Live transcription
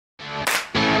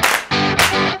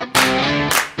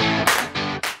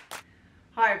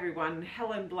Hi everyone,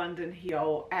 Helen Blunden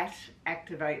here at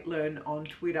Activate Learn on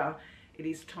Twitter. It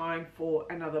is time for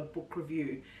another book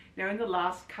review. Now in the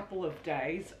last couple of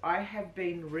days I have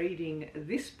been reading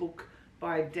this book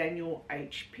by Daniel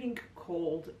H. Pink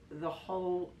called The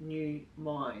Whole New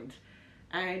Mind.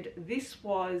 And this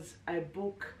was a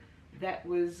book that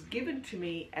was given to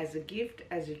me as a gift,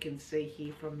 as you can see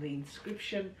here from the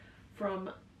inscription, from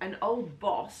an old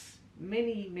boss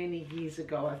many years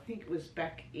ago. I think it was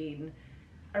back in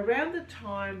around the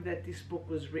time that this book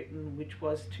was written, which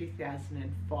was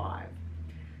 2005.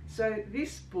 So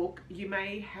this book, you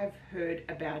may have heard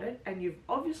about it, and you've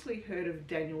obviously heard of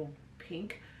Daniel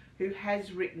Pink, who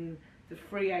has written The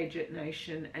Free Agent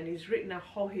Nation and he's written a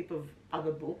whole heap of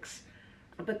other books.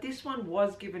 But this one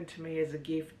was given to me as a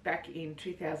gift back in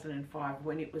 2005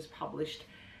 when it was published.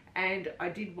 And I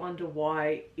did wonder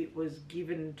why it was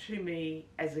given to me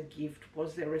as a gift.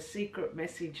 Was there a secret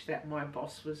message that my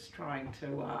boss was trying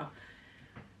to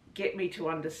get me to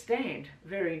understand?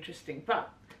 Very interesting.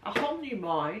 But A Whole New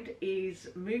Mind is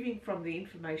moving from the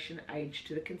information age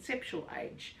to the conceptual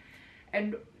age.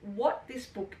 And what this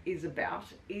book is about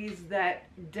is that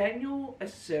Daniel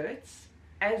asserts,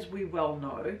 as we well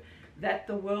know, that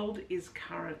the world is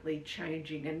currently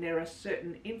changing and there are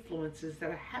certain influences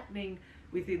that are happening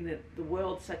within the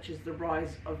world, such as the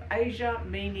rise of Asia,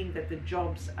 meaning that the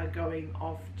jobs are going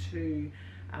off to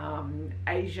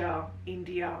Asia,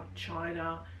 India,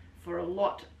 China for a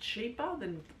lot cheaper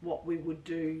than what we would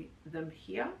do them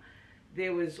here.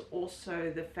 There was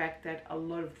also the fact that a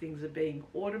lot of things are being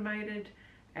automated,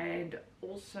 and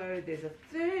also there's a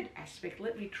third aspect,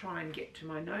 let me try and get to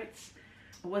my notes,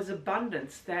 was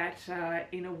abundance, that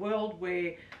in a world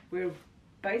where we're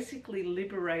basically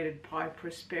liberated by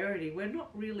prosperity, we're not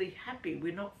really happy,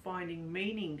 we're not finding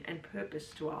meaning and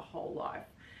purpose to our whole life.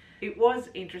 It was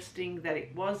interesting that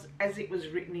it was, as it was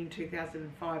written in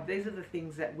 2005, these are the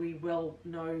things that we well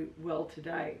know well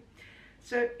today.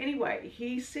 So anyway,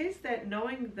 he says that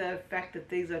knowing the fact that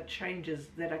these are changes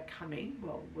that are coming,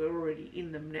 well, we're already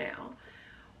in them now,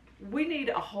 we need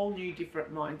a whole new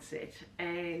different mindset.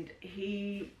 And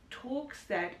he talks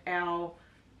that our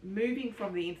moving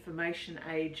from the information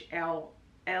age, our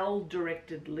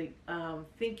L-directed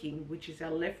thinking, which is our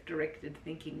left-directed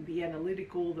thinking, the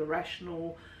analytical, the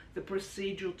rational, the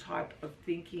procedural type of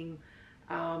thinking,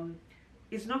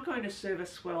 is not going to serve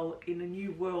us well in a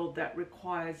new world that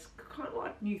requires kind of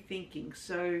like new thinking.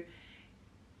 So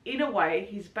in a way,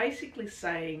 he's basically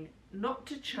saying not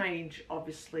to change,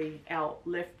 obviously, our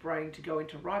left brain to go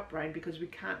into right brain, because we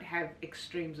can't have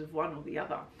extremes of one or the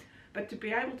other, but to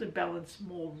be able to balance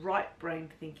more right brain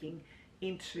thinking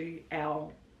into our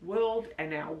world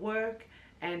and our work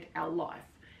and our life.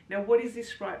 Now, what is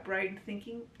this right brain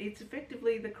thinking? It's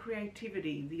effectively the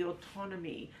creativity, the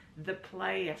autonomy, the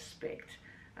play aspect.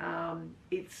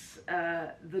 It's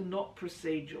the not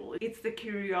procedural. It's the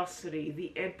curiosity,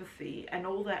 the empathy, and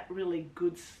all that really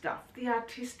good stuff. The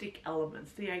artistic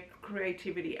elements, the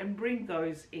creativity, and bring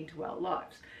those into our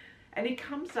lives. And he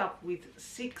comes up with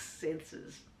 6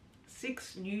 senses,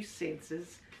 6 new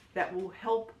senses that will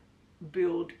help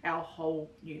build our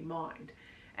whole new mind.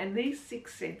 And these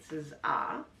 6 senses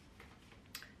are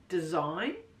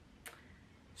design,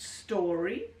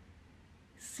 story,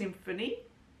 symphony,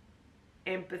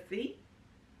 empathy,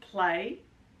 play,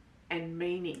 and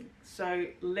meaning. So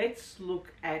let's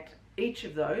look at each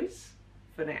of those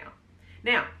for now.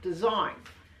 Now, design.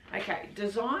 Okay,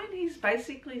 design is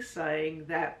basically saying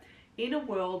that in a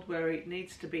world where it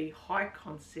needs to be high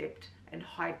concept and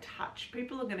high touch,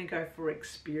 people are going to go for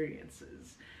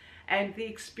experiences. And the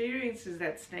experiences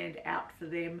that stand out for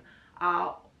them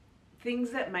are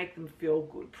things that make them feel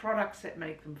good, products that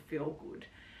make them feel good.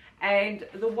 And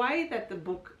the way that the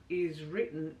book is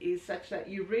written is such that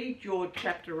you read your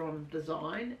chapter on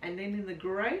design, and then in the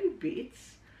grey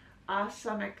bits are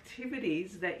some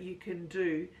activities that you can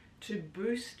do to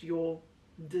boost your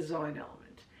design element.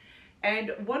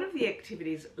 And one of the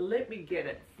activities, let me get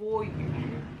it for you,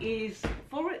 is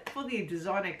for the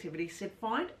design activity, said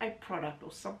find a product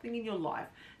or something in your life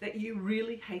that you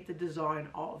really hate the design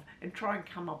of and try and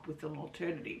come up with an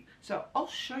alternative. So I'll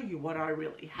show you what I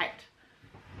really hate.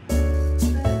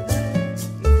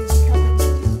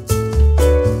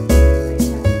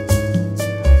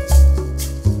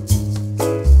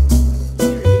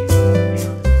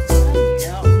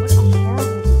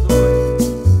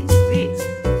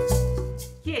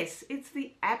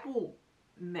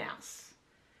 Mouse.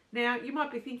 Now you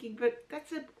might be thinking, but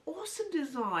that's an awesome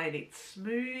design, it's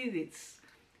smooth,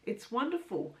 it's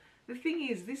wonderful. The thing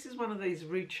is, this is one of these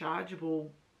rechargeable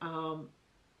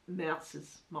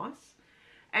mice,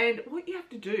 And what you have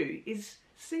to do is,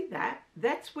 see that?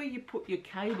 That's where you put your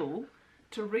cable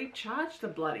to recharge the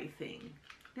bloody thing.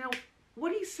 Now,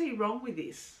 what do you see wrong with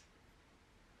this?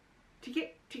 To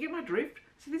get my drift?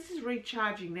 So this is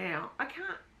recharging now. I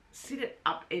can't sit it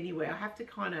up anywhere. I have to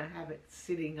kind of have it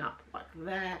sitting up like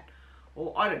that.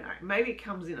 Or I don't know, maybe it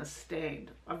comes in a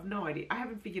stand. I've no idea. I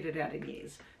haven't figured it out in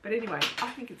years. But anyway, I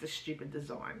think it's a stupid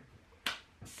design.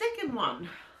 Second one,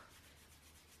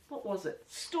 what was it?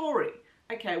 Story.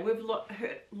 Okay, we've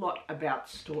heard a lot about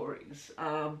stories.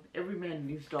 Every man and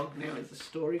his dog now is a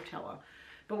storyteller.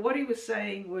 But what he was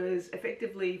saying was,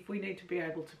 effectively, if we need to be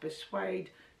able to persuade,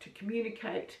 to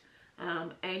communicate,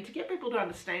 and to get people to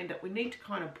understand it, we need to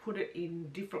kind of put it in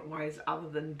different ways other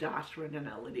than data and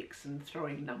analytics and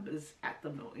throwing numbers at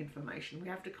them or information. We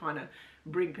have to kind of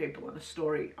bring people on a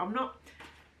story. I'm not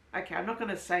going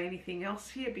to say anything else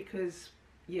here because,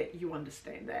 yeah, you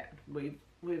understand that.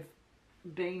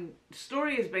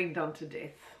 Story is being done to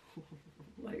death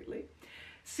lately.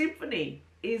 Symphony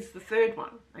is the third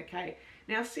one, okay?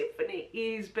 Now, symphony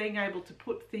is being able to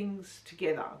put things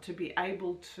together, to be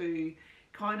able to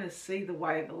kind of see the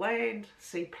way of the land,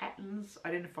 see patterns,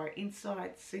 identify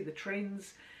insights, see the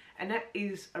trends, and that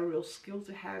is a real skill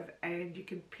to have, and you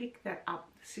can pick that up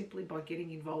simply by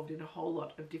getting involved in a whole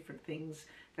lot of different things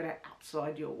that are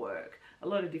outside your work. A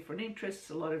lot of different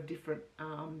interests, a lot of different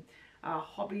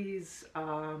hobbies,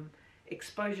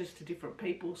 exposures to different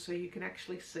people, so you can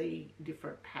actually see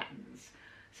different patterns.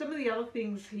 Some of the other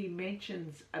things he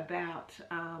mentions about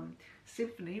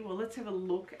Symphony, well, let's have a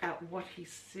look at what he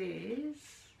says.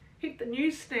 Hit the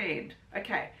newsstand.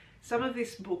 Okay, some of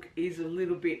this book is a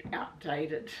little bit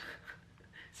outdated.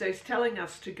 So he's telling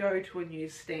us to go to a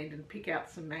newsstand and pick out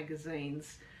some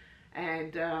magazines,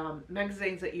 and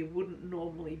magazines that you wouldn't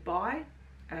normally buy,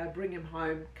 bring them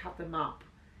home, cut them up,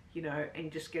 you know, and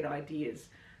just get ideas.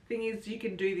 Thing is, you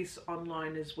can do this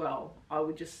online as well. I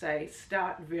would just say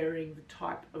start varying the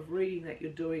type of reading that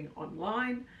you're doing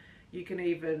online. You can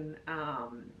even,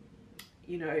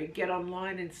 you know, get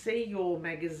online and see your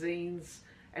magazines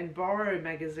and borrow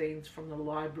magazines from the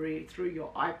library through your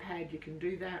iPad. You can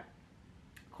do that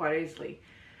quite easily.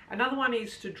 Another one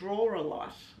is to draw a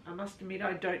lot. I must admit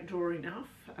I don't draw enough,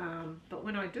 but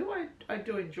when I do, I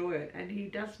do enjoy it. And he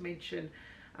does mention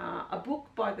a book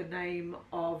by the name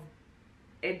of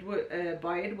Edward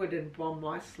and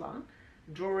Baumeister,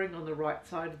 Drawing on the Right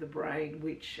Side of the Brain,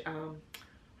 which I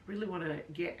really want to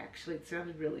get. Actually, it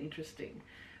sounded really interesting.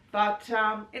 But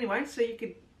anyway, so you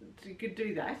could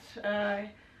do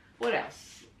that. What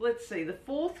else? Let's see. The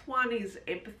fourth one is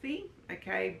empathy.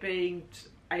 Okay, being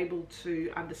able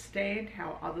to understand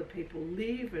how other people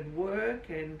live and work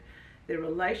and their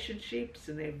relationships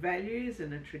and their values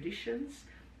and their traditions.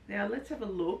 Now let's have a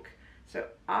look. So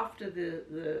after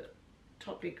the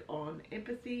topic on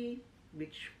empathy,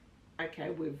 which, okay,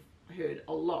 we've heard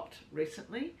a lot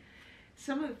recently,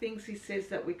 some of the things he says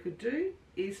that we could do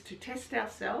is to test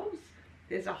ourselves.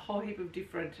 There's a whole heap of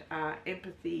different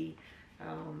empathy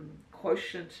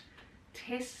quotient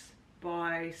tests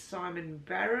by Simon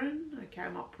Barron. Okay, I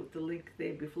might put the link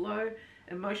there below.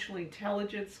 Emotional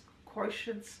intelligence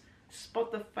quotients,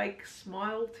 spot the fake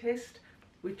smile test,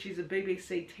 which is a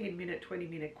BBC 10-minute,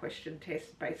 20-minute question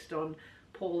test based on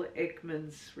Paul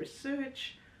Ekman's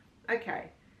research.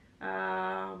 Okay,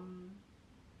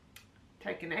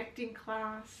 take an acting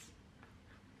class.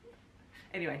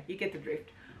 Anyway, you get the drift.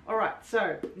 All right,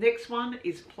 so next one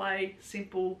is play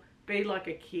simple, be like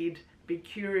a kid, be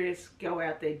curious, go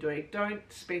out there, do it. Don't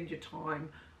spend your time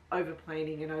over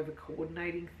planning and over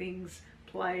coordinating things.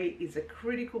 Play is a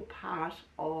critical part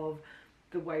of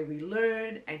the way we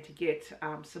learn and to get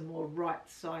some more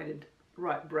right-sided,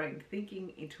 right-brain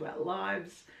thinking into our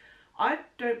lives. I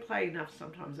don't play enough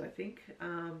sometimes, I think.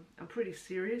 I'm pretty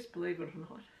serious, believe it or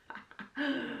not.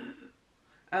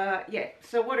 Yeah,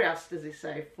 so what else does he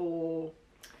say? For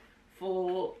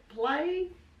play,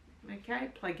 okay,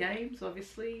 play games,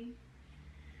 obviously.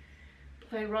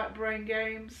 Play right-brain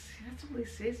games. That's all he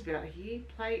says about it here.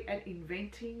 Play at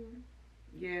inventing.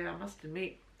 Yeah, I must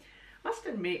admit,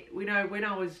 you know, when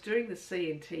I was doing the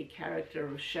C&T character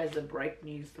of Shazza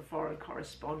Breaknews, the foreign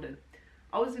correspondent,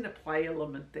 I was in a play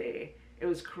element there. It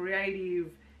was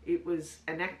creative, it was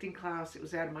an acting class, it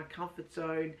was out of my comfort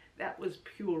zone. That was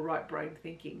pure right brain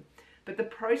thinking. But the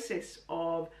process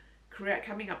of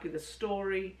coming up with a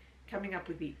story, coming up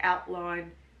with the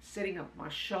outline, setting up my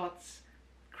shots,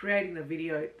 creating the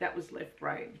video, that was left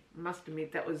brain. I must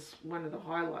admit that was one of the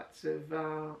highlights of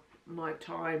my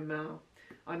time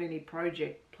on any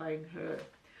project playing her.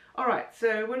 All right,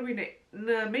 so what do we need?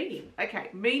 Meaning. Okay,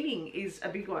 meaning is a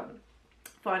big one.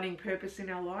 Finding purpose in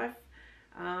our life.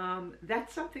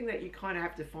 That's something that you kind of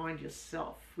have to find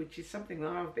yourself, which is something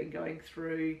that I've been going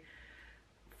through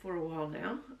for a while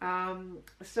now.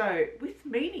 So with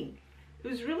meaning, it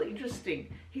was really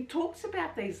interesting. He talks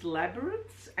about these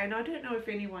labyrinths, and I don't know if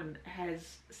anyone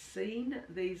has seen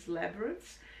these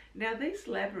labyrinths. Now, these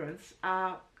labyrinths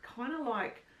are kind of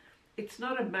like, it's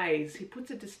not a maze. He puts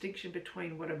a distinction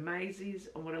between what a maze is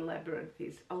and what a labyrinth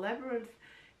is. A labyrinth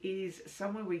is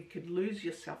somewhere where you could lose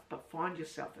yourself but find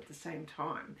yourself at the same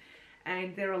time.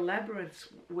 And there are labyrinths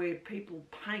where people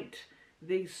paint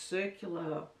these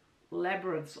circular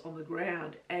labyrinths on the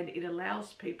ground, and it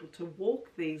allows people to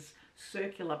walk these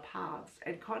circular paths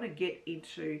and kind of get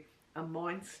into a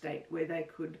mind state where they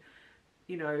could,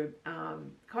 you know,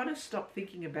 kind of stop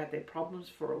thinking about their problems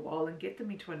for a while and get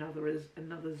them into another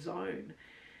zone.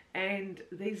 And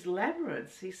these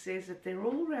labyrinths, he says that they're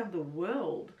all around the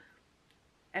world,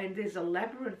 and there's a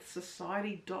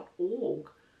labyrinthsociety.org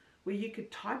where you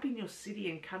could type in your city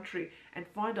and country and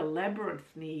find a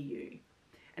labyrinth near you.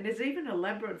 And there's even a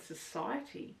labyrinth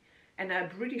society and a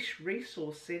British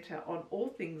resource centre on all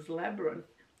things labyrinth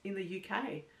in the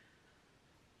UK.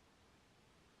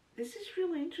 This is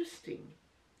really interesting.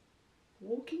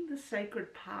 Walking the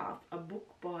Sacred Path, a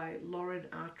book by Lauren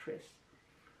Artress.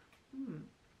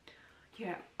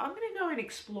 Yeah, I'm going to go and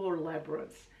explore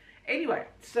labyrinths. Anyway,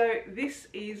 so this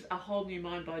is A Whole New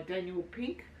Mind by Daniel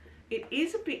Pink. It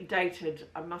is a bit dated,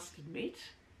 I must admit,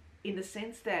 in the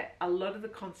sense that a lot of the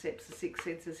concepts, the six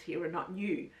senses here, are not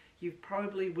new. You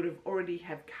probably would have already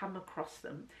have come across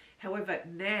them. However,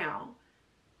 now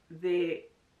their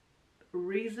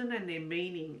reason and their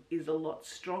meaning is a lot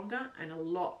stronger and a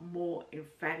lot more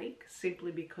emphatic,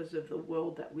 simply because of the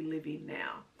world that we live in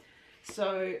now.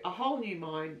 So, A Whole New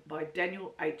Mind by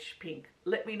Daniel H. Pink.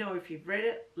 Let me know if you've read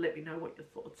it. Let me know what your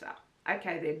thoughts are.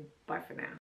 Okay then, bye for now.